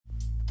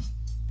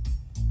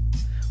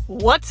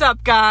What's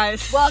up,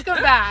 guys?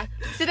 Welcome back.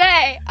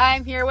 Today,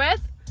 I'm here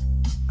with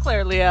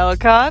Claire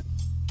Ellicott.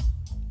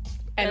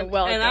 and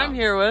welcome. And I'm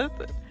here with...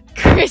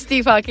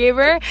 Christy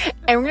Fuckhaber,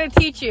 and we're going to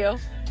teach you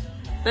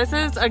This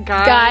is a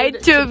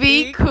Guide to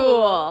be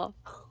cool.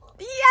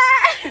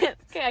 Yeah!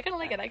 Okay, I kind of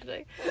like it,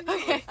 actually.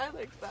 Okay. I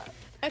like that.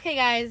 Okay,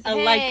 guys. I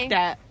hey. like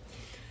that.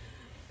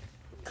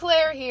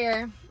 Claire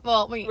here.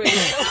 Well, wait.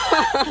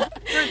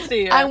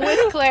 Christy. I'm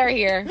with Claire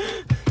here.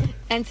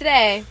 And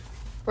today,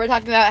 we're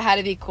talking about how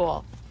to be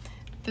cool.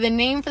 The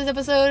name for this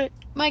episode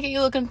might get you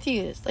a little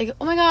confused. Like,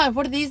 oh my god,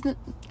 what do these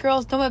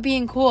girls know about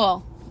being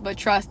cool? But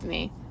trust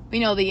me, we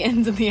know the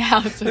ins and the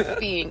outs of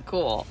being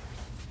cool.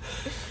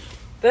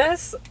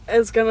 This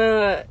is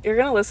you're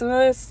gonna listen to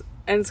this,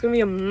 and it's gonna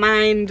be a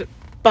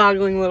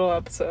mind-boggling little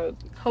episode.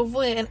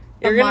 Hopefully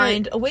a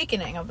mind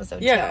awakening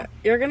episode, Yeah, too.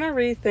 you're gonna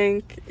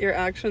rethink your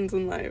actions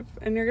in life,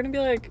 and you're gonna be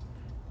like,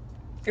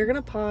 you're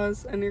gonna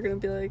pause, and you're gonna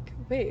be like,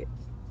 wait,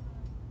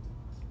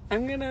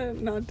 I'm gonna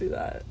not do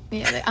that.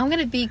 Yeah, like, I'm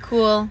gonna be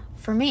cool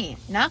for me,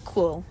 not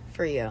cool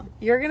for you.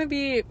 You're gonna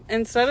be,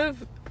 instead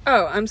of,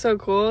 oh, I'm so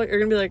cool, you're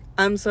gonna be like,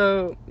 I'm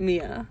so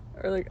Mia.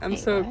 Or like, I'm Wait,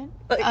 so...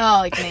 what? Like, Oh,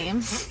 like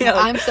names? Yeah,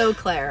 like, I'm so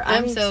Claire.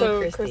 I'm so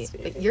Christy. Christy.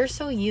 But you're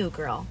so you,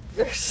 girl.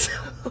 you're so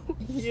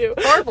you.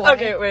 Or boy.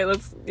 Okay, wait,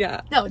 let's...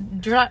 Yeah. No,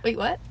 do not... Wait,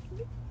 what?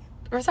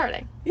 We're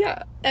starting.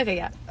 Yeah. Okay,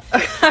 yeah.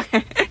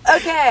 Okay.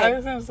 Okay. I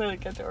was gonna say,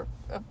 like, get to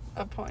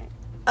a point.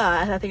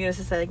 I think it was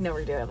just like, no,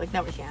 we're doing it. Like,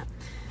 no, we can't.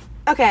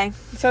 Okay.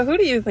 So who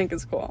do you think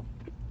is cool?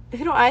 Who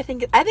do I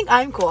think? I think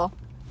I'm cool.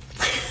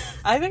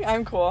 I think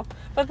I'm cool.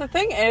 But the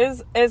thing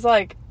is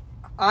like,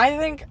 I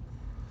think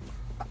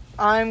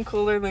I'm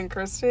cooler than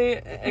Christy,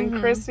 and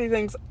Christy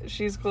thinks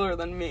she's cooler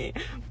than me.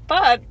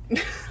 But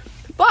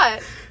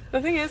But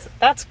the thing is,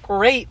 that's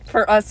great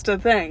for us to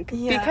think.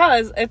 Yeah.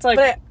 Because it's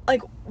like...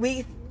 like,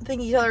 we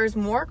think each other is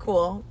more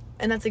cool,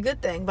 and that's a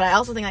good thing. But I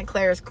also think that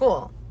Claire is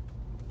cool.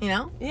 You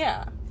know?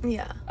 Yeah.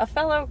 Yeah. A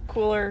fellow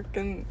cooler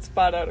can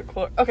spot out a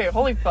cooler... Okay,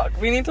 holy fuck.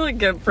 We need to, like,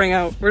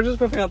 we're just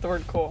putting out the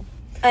word cool.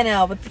 I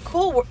know, but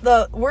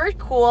the word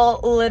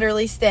cool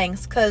literally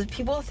stings, because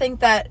people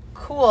think that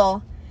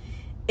cool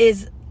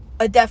is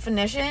a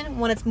definition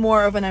when it's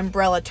more of an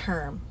umbrella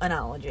term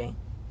analogy.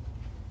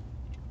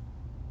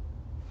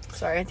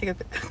 Sorry, I took a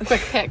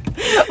quick pick.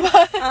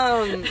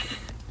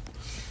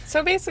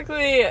 So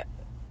basically...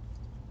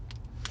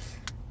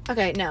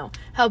 Okay, no.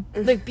 How,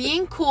 like,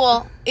 being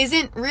cool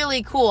isn't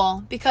really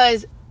cool,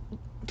 because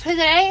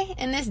today,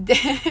 in this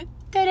day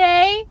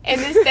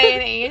and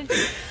age,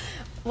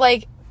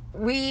 like,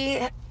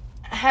 we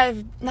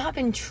have not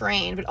been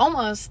trained, but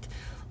almost,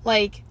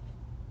 like,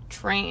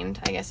 trained,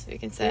 I guess you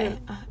can say.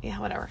 Yeah,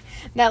 whatever.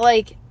 That,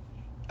 like,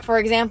 for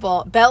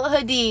example, Bella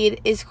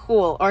Hadid is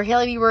cool, or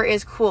Hailey Bieber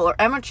is cool, or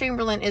Emma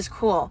Chamberlain is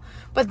cool.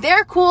 But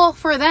they're cool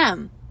for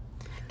them.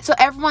 So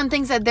everyone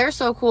thinks that they're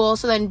so cool,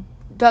 so then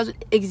does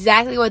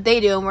exactly what they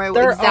do and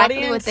we're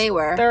exactly what they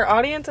were. Their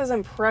audience is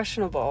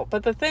impressionable.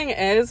 But the thing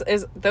is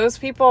those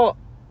people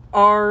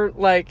are,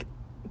 like,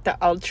 the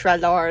ultra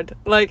lord.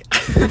 Like,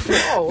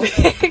 Whoa,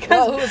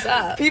 who's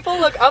that? People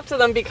look up to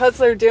them because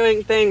they're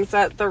doing things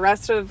that the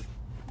rest of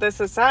the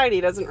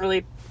society doesn't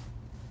really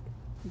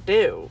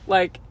do.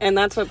 Like, and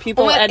that's what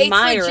people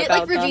admire it's legit,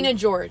 about like Regina them.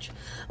 George.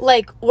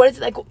 Like, what is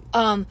it, like,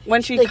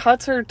 when she like,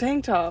 cuts her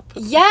tank top.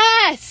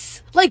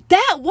 Yes! Like,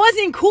 that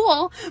wasn't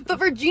cool,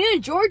 but Regina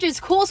George is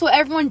cool, so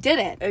everyone did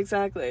it.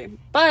 Exactly.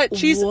 But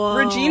Whoa.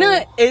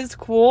 Regina is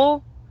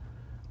cool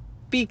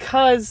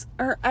because,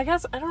 or I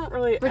guess I don't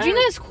really... Regina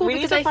is cool we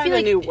because need to I find feel a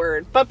like... new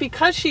word. But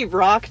because she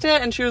rocked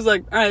it and she was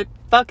like, alright,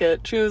 fuck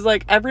it. She was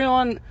like,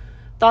 everyone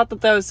thought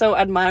that was so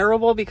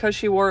admirable because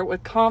she wore it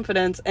with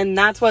confidence, and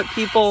that's what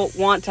people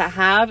want to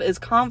have is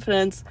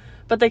confidence,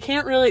 but they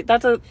can't really...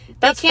 That's found within.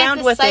 They can't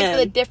decipher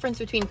the difference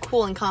between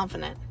cool and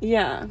confident.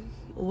 Yeah.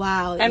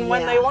 Wow, And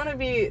when they want to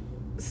be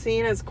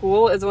seen as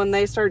cool is when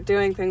they start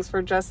doing things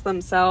for just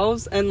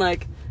themselves, and,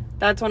 like,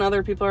 that's when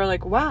other people are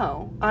like,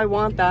 wow, I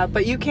want that.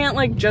 But you can't,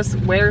 like, just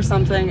wear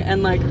something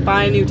and, like,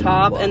 buy a new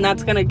top, and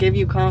that's gonna give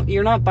you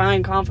you're not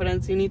buying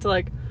confidence. You need to,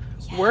 like,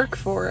 work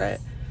for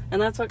it,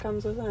 and that's what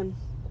comes within.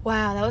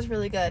 Wow, that was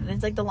really good. And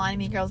it's like the line of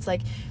Mean Girls, it's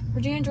like,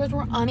 Regina George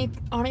wore army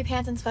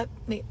pants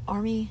and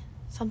army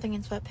something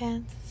in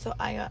sweatpants, so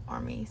I got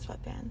army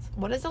sweatpants.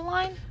 What is the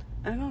line?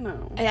 I don't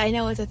know. I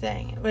know it's a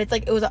thing, but it's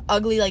like, it was an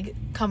ugly,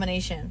 like,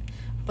 combination,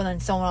 but then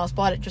someone else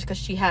bought it just because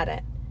she had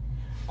it.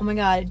 Oh my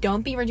god,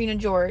 don't be Regina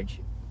George.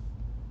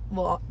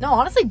 Well, no,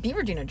 honestly, be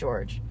Regina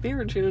George. Be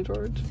Regina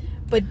George.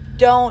 But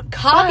don't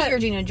copy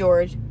Regina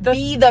George.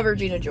 Be the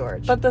Regina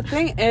George. But the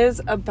thing is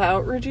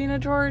about Regina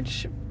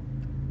George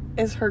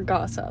is her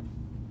gossip.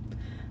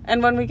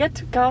 And when we get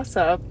to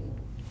gossip,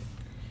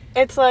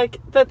 it's like,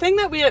 the thing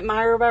that we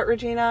admire about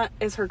Regina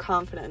is her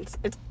confidence.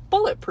 It's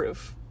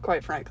bulletproof,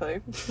 quite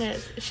frankly.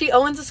 She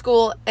owns a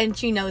school and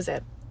she knows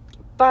it.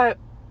 But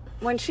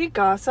when she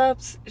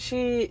gossips,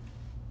 she's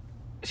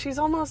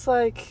almost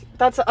like,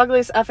 that's the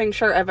ugliest effing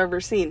shirt I've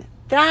ever seen.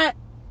 That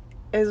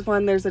is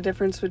when there's a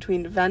difference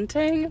between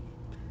venting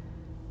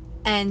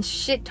and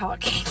shit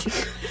talking.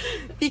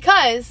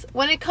 Because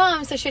when it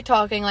comes to shit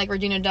talking, like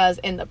Regina does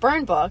in the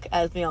burn book,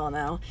 as we all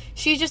know,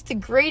 she's just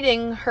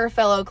degrading her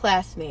fellow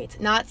classmates,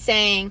 not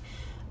saying,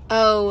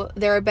 oh,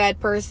 they're a bad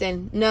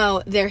person.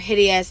 No, they're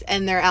hideous,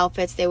 and their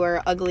outfits, they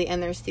wear ugly,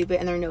 and they're stupid,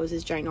 and their nose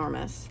is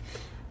ginormous.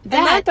 And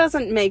that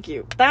doesn't make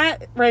you.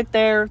 That right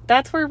there,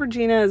 that's where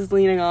Regina is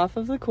leaning off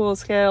of the cool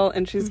scale,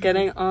 and she's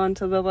getting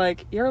onto the,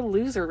 like, you're a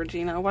loser,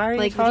 Regina. Why are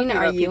you talking Regina,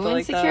 about people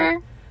like that? Are you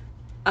insecure?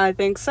 I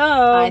think so.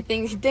 I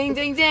think, ding,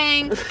 ding,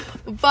 ding.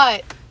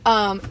 But,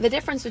 the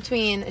difference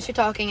between shit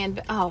talking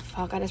and, oh,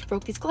 fuck, I just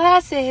broke these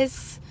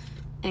glasses.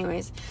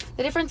 Anyways,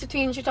 the difference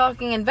between shit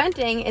talking and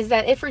venting is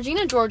that if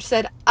Regina George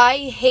said, I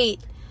hate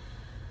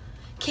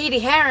Katie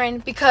Heron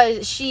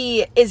because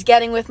she is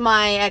getting with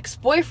my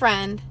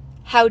ex-boyfriend,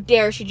 how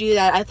dare she do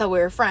that? I thought we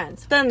were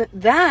friends. Then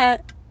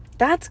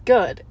that's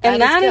good.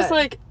 And that is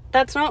like,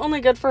 that's not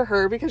only good for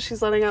her because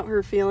she's letting out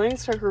her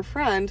feelings to her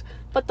friend,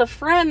 but the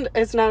friend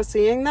is now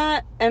seeing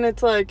that, and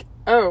it's like,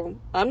 oh,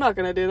 I'm not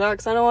going to do that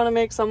because I don't want to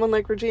make someone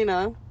like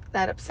Regina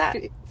that upset.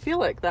 Feel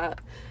like that.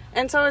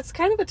 And so it's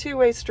kind of a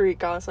two-way street,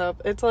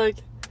 gossip. It's like,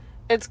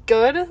 it's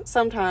good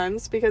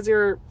sometimes because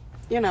you're,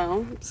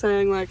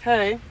 saying like,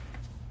 hey,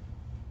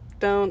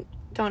 don't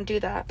do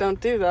that. Don't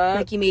do that.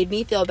 Like, you made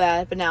me feel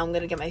bad, but now I'm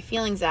going to get my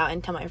feelings out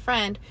and tell my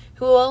friend,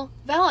 who will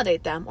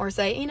validate them or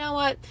say, you know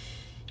what,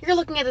 you're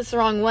looking at this the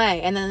wrong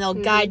way. And then they'll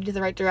guide you to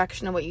the right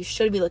direction of what you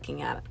should be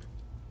looking at.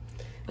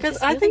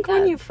 Because I think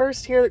when you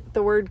first hear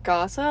the word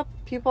gossip,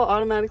 people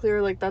automatically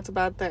are like, that's a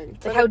bad thing.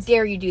 It's like, how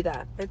dare you do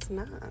that? It's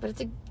not. But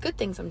it's a good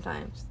thing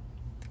sometimes.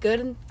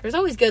 There's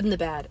always good in the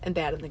bad, and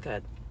bad in the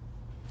good.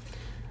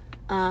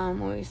 What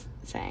were we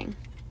saying?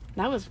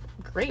 That was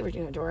great,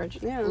 Regina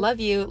George. Yeah. Love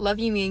you,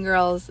 Mean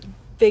Girls.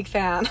 Big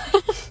fan.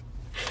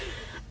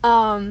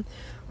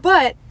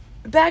 But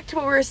back to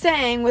what we were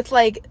saying with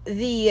like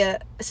the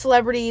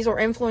celebrities or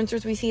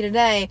influencers we see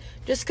today,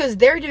 just because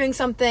they're doing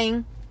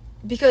something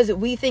because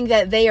we think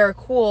that they are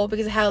cool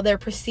because of how they're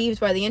perceived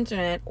by the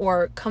internet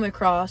or come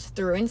across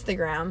through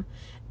Instagram.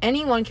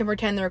 Anyone can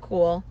pretend they're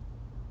cool.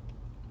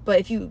 But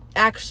if you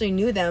actually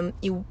knew them,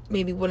 you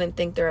maybe wouldn't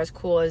think they're as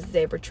cool as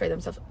they portray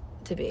themselves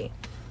to be.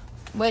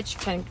 Which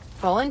can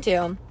fall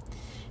into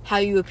how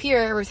you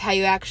appear versus how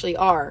you actually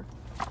are.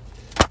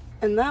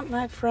 And that,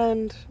 my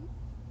friend,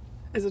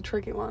 is a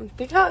tricky one.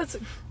 Because,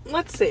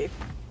 let's see.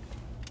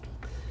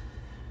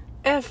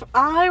 If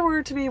I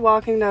were to be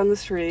walking down the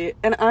street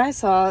and I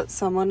saw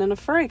someone in a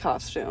furry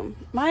costume,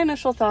 my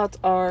initial thoughts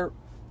are,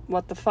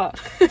 what the fuck?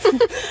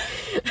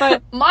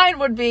 But mine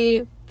would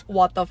be,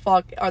 what the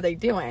fuck are they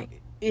doing?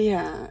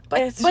 Yeah.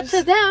 But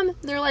to them,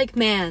 they're like,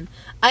 man,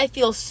 I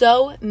feel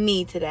so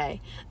me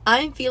today.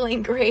 I'm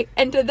feeling great.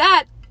 And to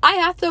that, I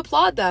have to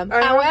applaud them.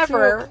 I have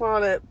to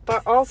applaud it.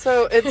 But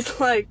also, it's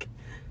like,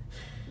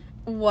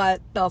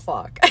 what the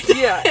fuck?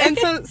 Yeah.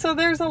 And so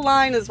there's a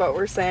line is what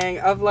we're saying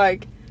of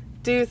like,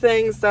 do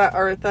things that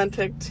are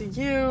authentic to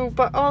you.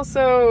 But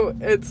also,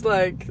 it's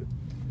like,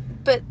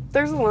 but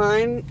there's a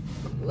line,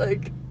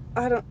 like,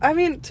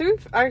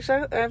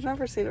 actually, I've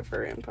never seen a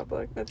furry in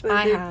public.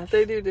 I have.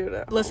 They do it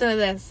at home. Listen to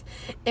this.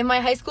 In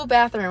my high school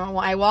bathroom,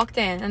 I walked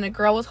in, and a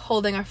girl was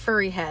holding a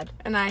furry head.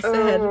 And I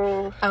said,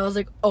 I was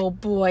like, oh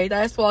boy, did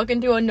I just walk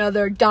into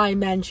another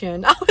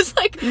dimension? I was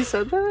like... You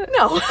said that?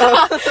 No.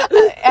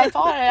 I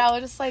thought it. I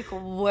was just like,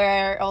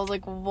 where? I was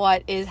like,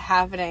 what is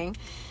happening?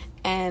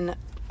 And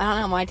I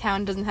don't know, my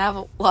town doesn't have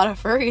a lot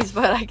of furries,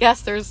 but I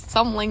guess there's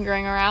some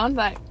lingering around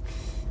that...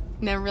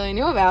 never really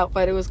knew about,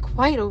 but it was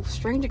quite a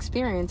strange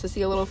experience to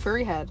see a little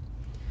furry head.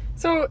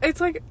 So it's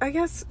like, I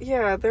guess,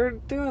 yeah, they're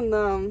doing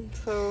them,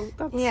 so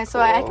that's yeah. So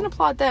cool. I can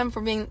applaud them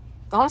for being,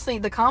 honestly,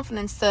 the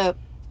confidence to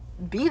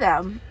be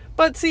them.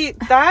 But see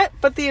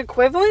but the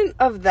equivalent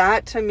of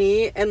that to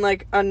me in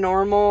like a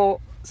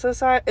normal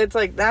society, it's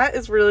like that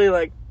is really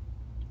like,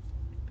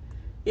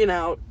 I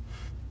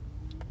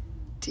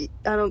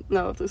don't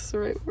know if this is the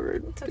right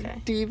word. It's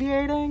okay.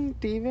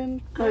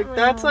 Deviant, like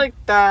that's like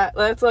that.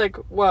 That's like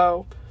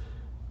whoa.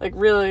 Like,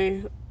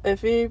 really,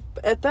 iffy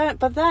at that.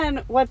 But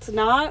then, what's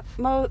not,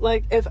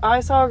 like, if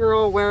I saw a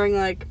girl wearing,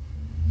 like,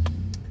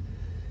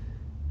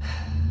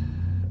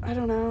 I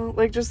don't know,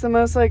 like, just the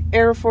most, like,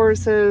 Air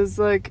Forces,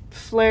 like,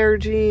 flare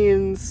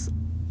jeans.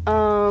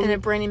 And a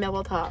Brandy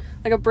Melville top.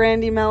 Like, a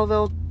Brandy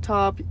Melville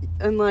top,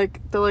 and, like,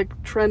 the,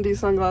 like, trendy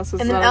sunglasses.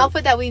 And an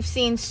outfit that we've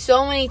seen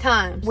so many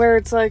times. Where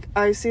it's, like,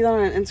 I see that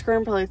on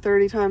Instagram probably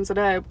 30 times a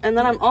day. And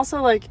then I'm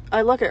also, like,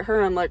 I look at her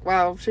and I'm like,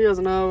 wow, she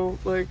doesn't know,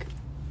 like...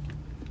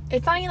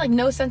 It's not even, like,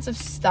 no sense of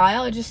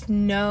style. It's just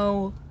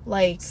no,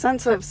 like...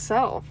 sense of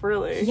self,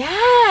 really.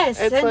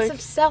 Yes! It's sense like, of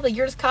self. Like,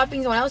 you're just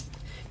copying someone else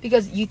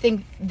because you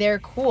think they're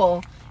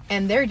cool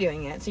and they're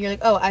doing it. So you're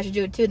like, oh, I should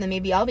do it too, then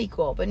maybe I'll be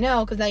cool. But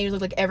no, because now you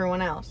look like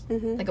everyone else.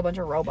 Mm-hmm. Like a bunch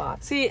of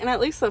robots. See, and at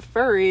least the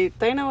furry,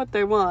 they know what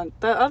they want.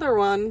 The other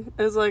one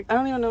is like, I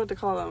don't even know what to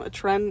call them. A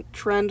trend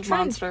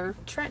monster.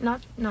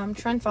 I'm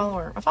trend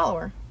follower. A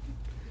follower.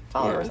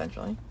 Follower, yeah.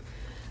 Essentially.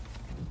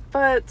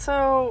 But,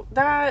 so,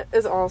 that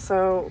is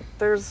also,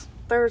 there's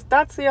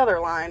that's the other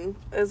line,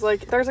 is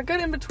like there's a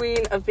good in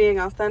between of being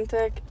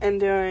authentic and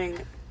doing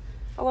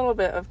a little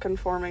bit of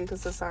conforming to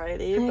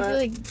society. And but I feel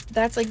like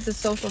that's like the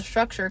social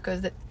structure,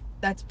 because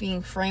that's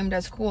being framed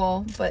as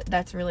cool, but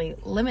that's really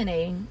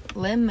limiting.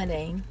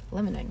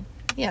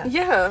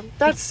 Yeah,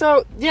 that's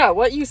so,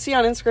 what you see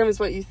on Instagram is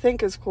what you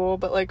think is cool,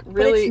 but like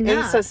really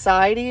in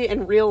society,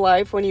 in real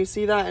life, when you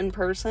see that in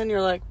person,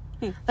 you're like,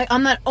 like,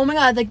 I'm not, oh my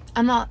god, like,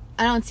 I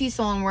don't see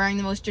someone wearing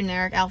the most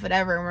generic outfit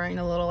ever and wearing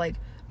the little like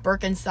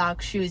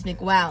Birkenstock shoes and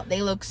like, wow,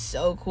 they look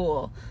so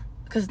cool.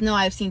 Because no,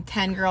 I've seen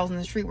 10 girls in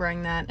the street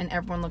wearing that and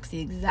everyone looks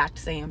the exact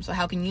same, so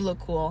how can you look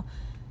cool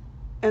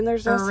and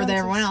there's no sense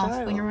everyone of else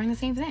style when you're wearing the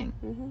same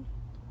thing?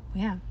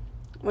 Yeah,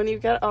 when you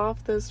get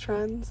off those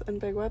trends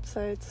and big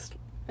websites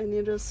and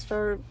you just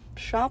start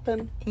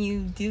shopping, you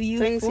do you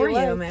things for you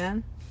like,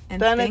 man,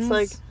 and then it's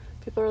like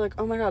people are like,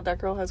 oh my god, that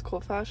girl has cool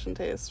fashion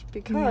taste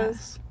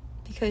because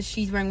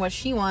she's wearing what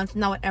she wants,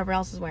 not what everyone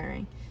else is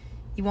wearing.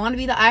 You want to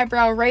be the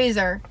eyebrow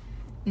raiser,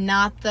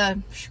 not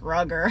the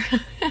shrugger.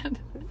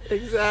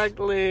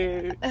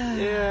 Exactly.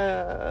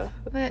 Yeah,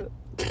 but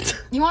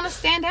you want to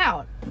stand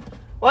out.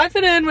 Why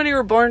fit in when you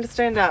were born to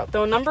stand out?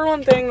 The number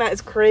one thing that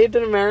is craved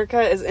in America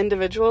is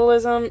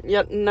individualism,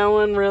 yet no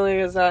one really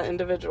is that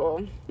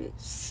individual.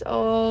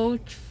 So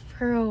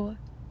true.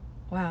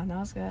 Wow, that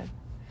was good.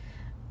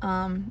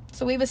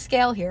 So we have a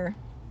scale here.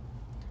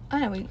 Oh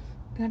no, we're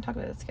going to talk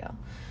about the scale.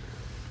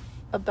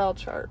 A bell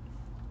chart.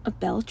 A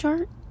bell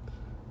chart?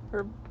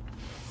 Or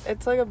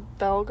it's like a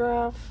bell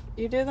graph.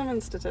 You do them in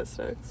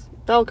statistics.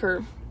 Bell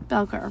curve.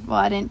 Bell curve. Well,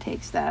 I didn't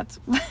take stats.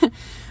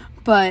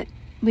 But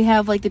we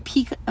have like the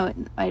peacock. Oh,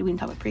 we didn't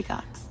talk about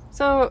peacocks.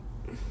 So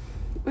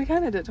we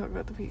kind of did talk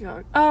about the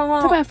peacock. Oh,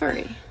 well. Talk about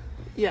furry.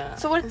 Yeah.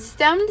 So what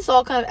stemmed this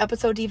all kind of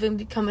episode to even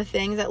become a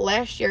thing is that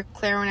last year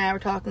Claire and I were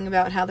talking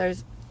about how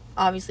there's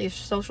obviously a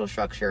social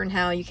structure and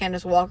how you can't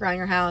just walk around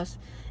your house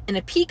in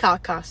a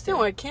peacock costume.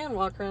 No, I can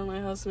walk around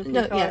my house in a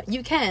peacock. No, yeah,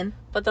 you can.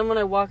 But then when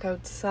I walk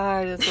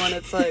outside is when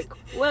it's like,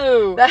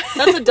 whoa, that's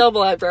a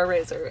double eyebrow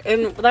raiser.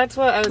 And that's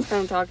what I was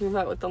kind of talking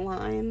about with the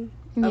line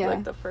of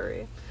like the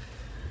furry.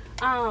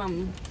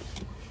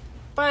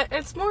 But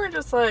it's more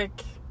just like,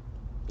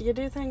 you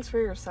do things for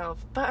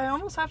yourself. But I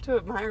almost have to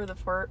admire the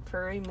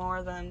furry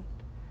more than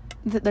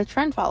the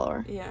trend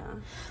follower. Yeah.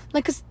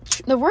 Like, 'cause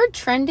the word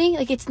trendy,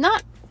 like, it's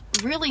not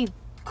really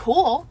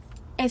cool.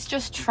 It's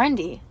just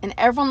trendy. And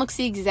everyone looks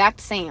the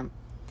exact same.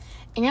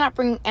 And you're not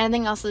bringing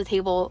anything else to the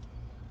table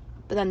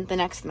but then the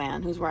next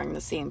man who's wearing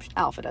the same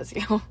outfit as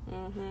you.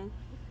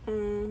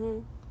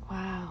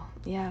 Wow.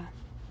 Yeah.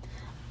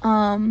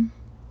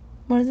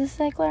 What does this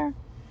say, Claire?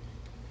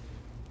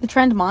 The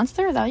trend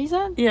monster? Is that what you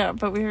said? Yeah,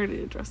 but we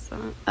already addressed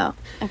that. Oh,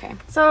 okay.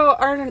 So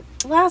our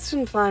last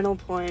and final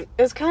point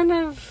is kind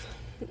of,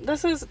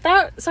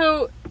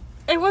 so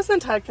it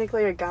wasn't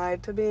technically a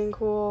guide to being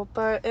cool,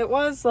 but it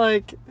was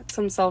like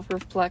some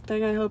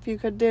self-reflecting I hope you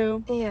could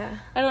do. Yeah.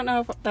 I don't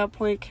know if that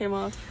point came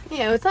off.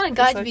 Yeah, it's not a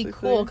guide to be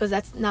cool, because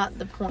that's not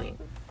the point.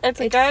 It's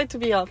a guide to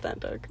be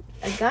authentic.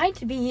 A guide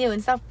to be you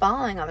and stop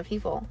following other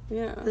people.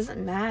 Yeah. It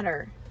doesn't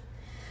matter.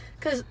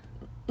 Because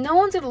no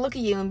one's going to look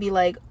at you and be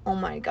like, oh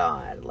my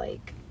god,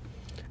 like...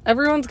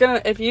 Everyone's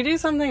gonna, if you do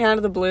something out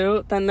of the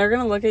blue, then they're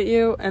gonna look at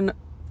you and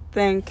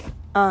think,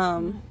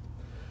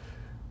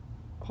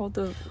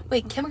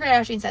 Wait, Kim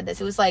Kardashian said this.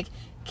 It was like,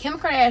 Kim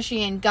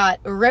Kardashian got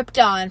ripped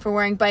on for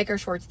wearing biker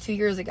shorts 2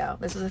 years ago.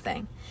 This was a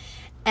thing.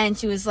 And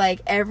she was like,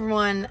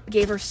 everyone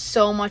gave her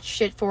so much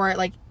shit for it.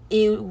 Like,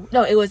 ew.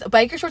 No, it was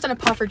biker shorts and a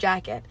puffer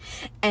jacket.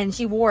 And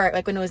she wore it,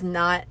 like, when it was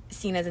not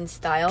seen as in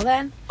style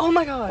then. Oh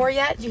my god. Or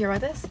yet? Did you hear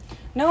about this?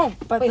 No,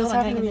 but this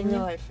happened to me in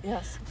real life.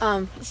 Yes.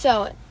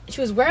 So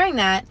she was wearing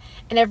that,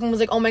 and everyone was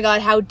like, oh my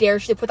god, how dare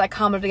she put that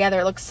combo together?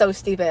 It looks so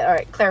stupid. All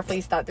right, Claire,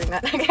 please stop doing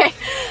that. Okay.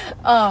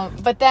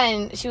 But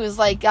then she was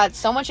like, got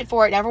so much shit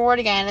for it, never wore it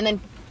again. And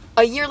then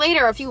a year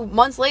later, a few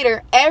months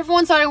later,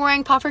 everyone started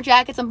wearing puffer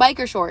jackets and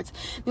biker shorts.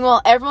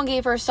 Meanwhile, everyone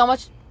gave her so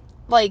much,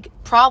 like,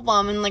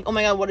 problem and like, oh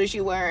my god, what is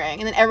she wearing?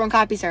 And then everyone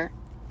copies her.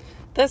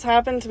 This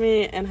happened to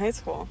me in high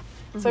school.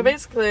 So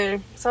basically,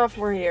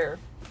 sophomore year,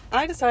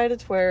 I decided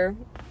to wear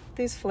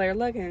these flare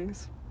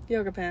leggings.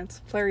 Yoga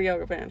pants. Flare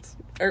yoga pants.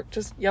 Or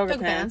just yoga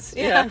pants.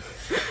 Yeah.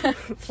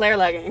 Flare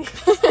leggings.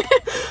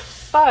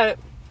 But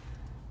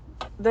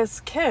this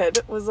kid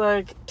was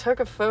like,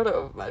 took a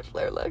photo of my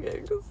flare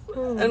leggings.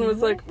 And was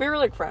like, we were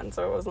like friends,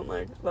 so it wasn't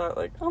like that,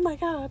 like, oh my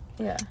god.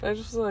 Yeah. But I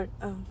just was like,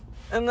 oh.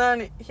 And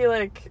then he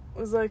like,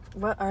 was like,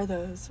 what are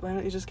those? Why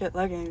don't you just get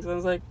leggings? And I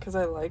was like, because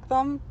I like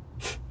them.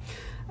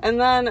 And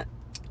then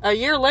a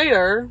year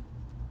later,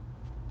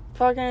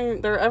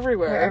 fucking, they're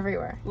everywhere. They're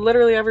everywhere.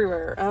 Literally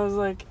everywhere. I was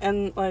like,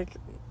 and like,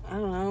 I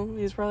don't know,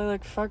 he's probably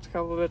like fucked a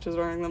couple bitches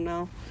wearing them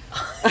now.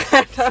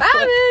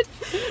 Savage!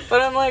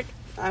 But I'm like,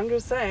 I'm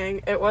just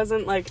saying, it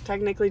wasn't like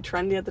technically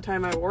trendy at the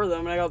time I wore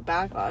them, and I got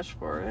backlash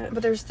for it.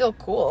 But they're still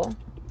cool.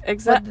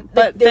 Exactly.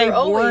 But they were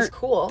always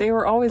cool. They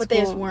were always cool. But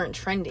they just weren't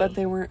trendy. But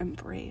they weren't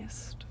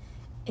embraced.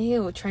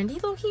 Ew,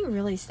 trendy low-key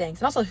really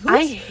stinks. And also,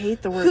 I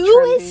hate the word trendy.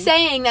 Who is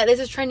saying that this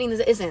is trendy and this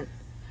isn't?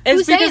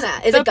 Who's saying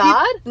that? Is it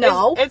God?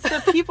 No. It's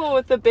the people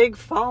with the big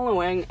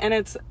following, and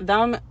it's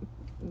them.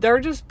 They're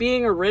just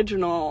being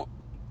original,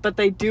 but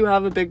they do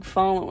have a big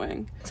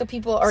following. So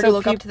people already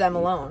look up to them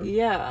alone.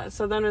 Yeah.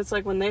 So then it's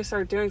like when they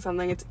start doing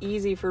something, it's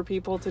easy for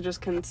people to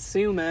just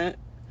consume it.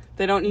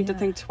 They don't need to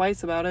think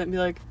twice about it and be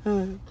like,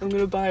 I'm going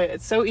to buy it.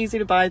 It's so easy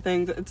to buy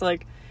things. It's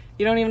like,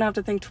 you don't even have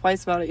to think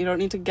twice about it. You don't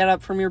need to get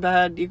up from your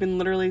bed. You can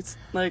literally,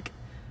 like,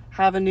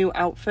 have a new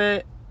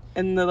outfit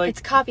and the, like...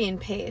 It's copy and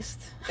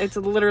paste. It's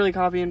literally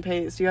copy and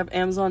paste. You have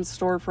Amazon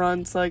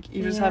storefronts. Like,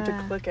 you just have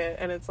to click it,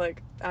 and it's,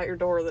 like, at your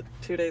door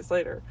 2 days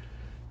later.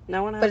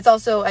 No one has... But it's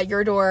also at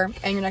your door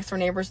and your next door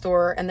neighbor's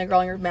door and the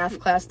girl in your math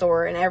class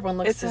door, and everyone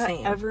looks the same.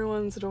 It's at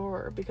everyone's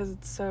door because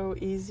it's so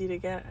easy to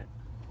get.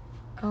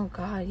 Oh,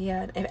 God,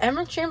 yeah. If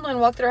Emerald Chamberlain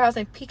walked through her house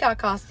in a peacock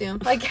costume,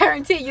 I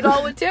guarantee you'd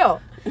all would, too.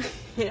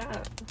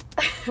 Yeah.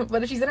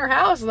 But if she's in her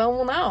house, no one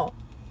will know.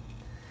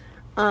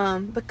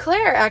 But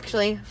Claire,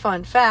 actually,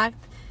 fun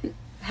fact,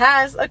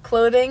 has a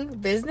clothing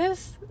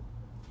business.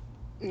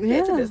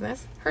 Yeah. It's a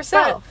business.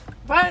 Herself.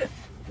 But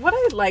what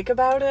I like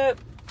about it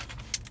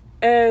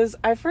is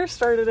I first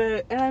started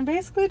it, and I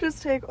basically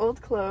just take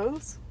old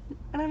clothes,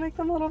 and I make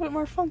them a little bit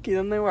more funky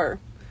than they were.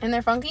 And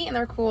they're funky, and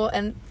they're cool,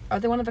 and are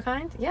they one of a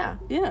kind? Yeah.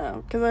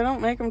 Yeah, because I don't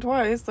make them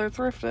twice. They're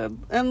thrifted.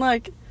 And,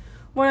 like,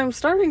 what I'm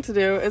starting to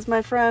do is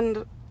my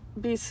friend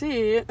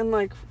BC, and,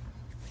 like,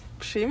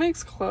 she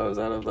makes clothes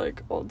out of,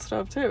 like, old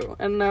stuff, too.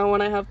 And now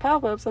when I have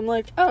pop-ups, I'm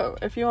like, oh,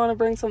 if you want to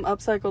bring some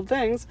upcycled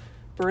things,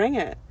 bring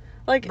it.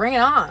 Like, bring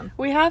it on.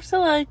 We have to,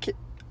 like,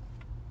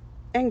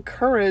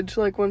 encourage,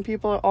 like, when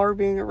people are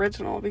being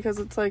original, because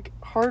it's, like,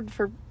 hard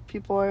for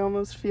people, I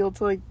almost feel,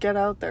 to, like, get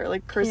out there.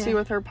 Like, Chrissy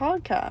with her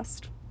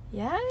podcast.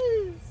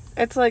 Yes.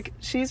 It's like,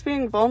 she's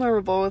being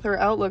vulnerable with her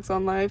outlooks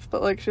on life,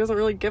 but, like, she doesn't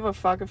really give a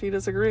fuck if you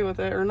disagree with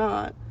it or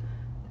not.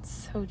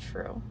 It's so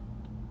true.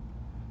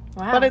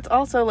 Wow. But it's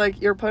also, like,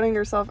 you're putting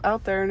yourself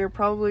out there, and you're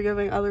probably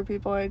giving other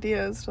people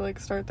ideas to, like,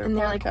 start their podcast. And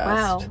they're like,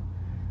 wow.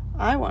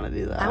 I want to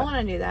do that. I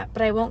want to do that,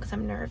 but I won't because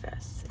I'm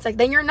nervous. It's like,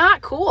 then you're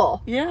not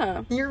cool.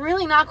 Yeah. You're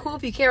really not cool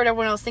if you care what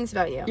everyone else thinks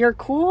about you. You're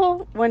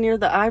cool when you're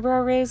the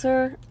eyebrow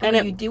raiser. And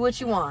you do what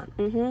you want.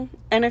 Mm-hmm.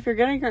 And if you're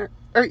getting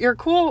you're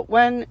cool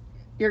when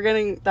you're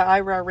getting the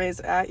eyebrow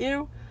raised at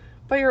you,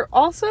 but you're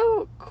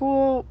also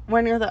cool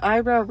when you're the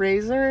eyebrow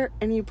raiser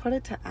and you put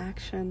it to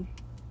action.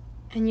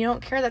 And you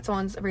don't care that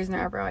someone's raising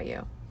their eyebrow at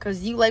you.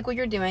 Because you like what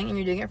you're doing, and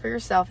you're doing it for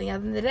yourself. And at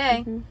the end of the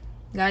day, you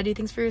gotta do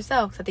things for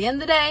yourself. Because at the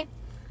end of the day,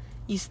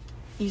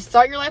 you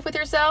start your life with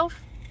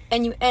yourself,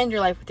 and you end your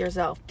life with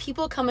yourself.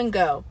 People come and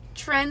go.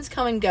 Trends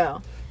come and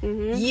go.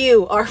 Mm-hmm.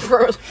 You are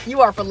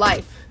for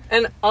life.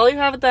 And all you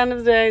have at the end of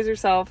the day is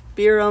yourself.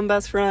 Be your own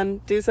best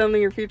friend. Do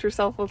something your future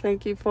self will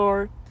thank you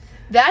for.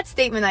 That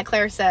statement that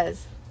Claire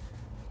says,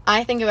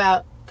 I think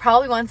about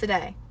probably once a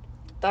day.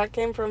 That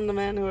came from the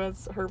man who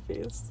has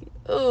herpes.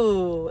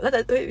 Ooh.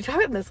 Wait, we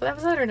talked about this? What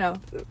episode or no?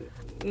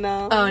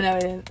 No. Oh, no, we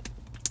didn't.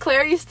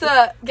 Claire used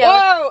to get...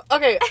 Whoa!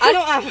 Okay, I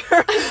don't have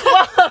herpes.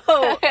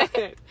 Whoa!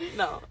 Okay,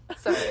 no.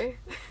 Sorry.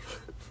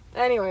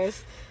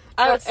 Anyways.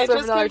 It just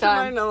came to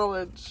my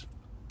knowledge.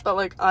 But,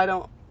 like, I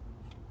don't...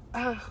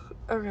 okay,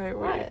 wait.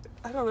 What?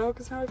 I don't know,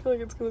 because now I feel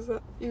like it's going to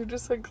sound... You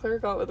just said Claire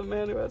got with a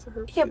man who has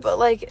herpes. Yeah, but,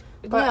 like,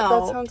 no.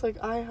 That sounds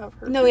like I have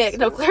herpes.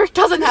 No, Claire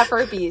doesn't have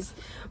herpes.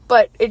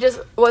 But it just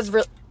was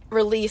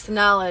released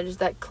knowledge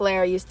that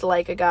Claire used to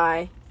like a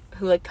guy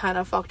who, like, kind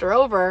of fucked her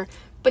over.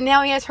 But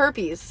now he has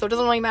herpes, so it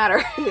doesn't really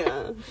matter.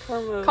 Yeah.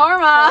 Karma.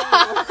 Karma,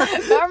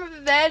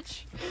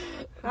 bitch.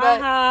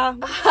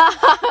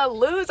 But,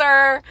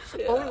 loser.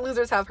 Yeah. Only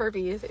losers have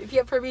herpes. If you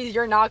have herpes,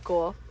 you're not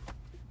cool.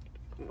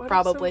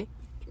 Probably.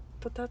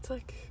 But that's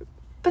like...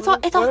 But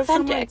it's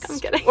authentic. I'm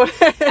kidding.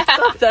 It's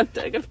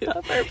authentic if you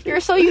have herpes. You're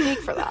so unique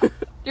for that.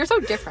 You're so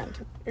different.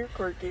 You're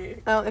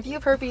quirky. If you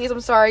have herpes,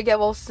 I'm sorry. Get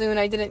well soon.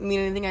 I didn't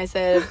mean anything I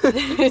said.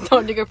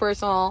 Don't take it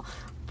personal.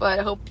 But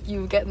I hope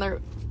you get in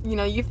there. You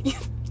know, you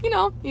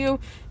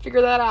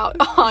figure that out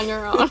on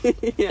your own.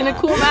 Yeah. In a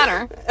cool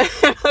manner.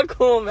 In a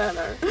cool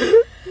manner.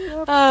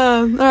 Yep.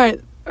 All right.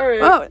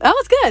 Oh, that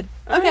was good.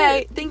 All okay.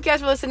 Right. Thank you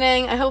guys for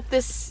listening. I hope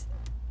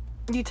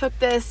you took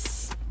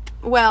this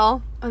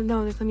well. Oh,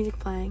 no, there's no music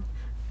playing.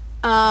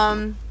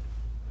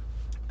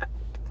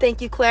 Thank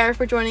you, Claire,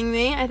 for joining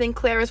me. I think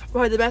Claire is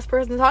probably the best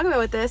person to talk about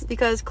with this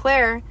because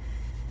Claire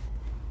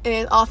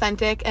is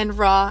authentic and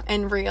raw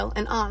and real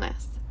and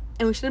honest.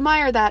 And we should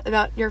admire that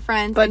about your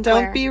friends. But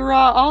don't be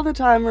raw all the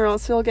time or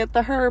else you'll get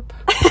the herp.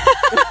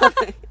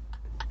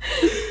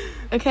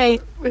 Okay.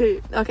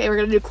 Wait. Okay, we're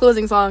going to do a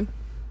closing song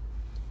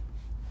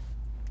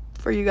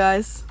for you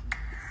guys.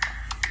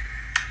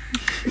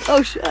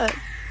 Oh, shit.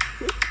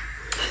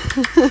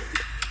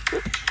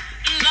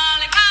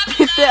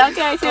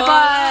 Okay, say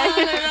bye.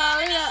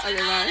 Okay,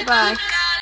 bye. Bye.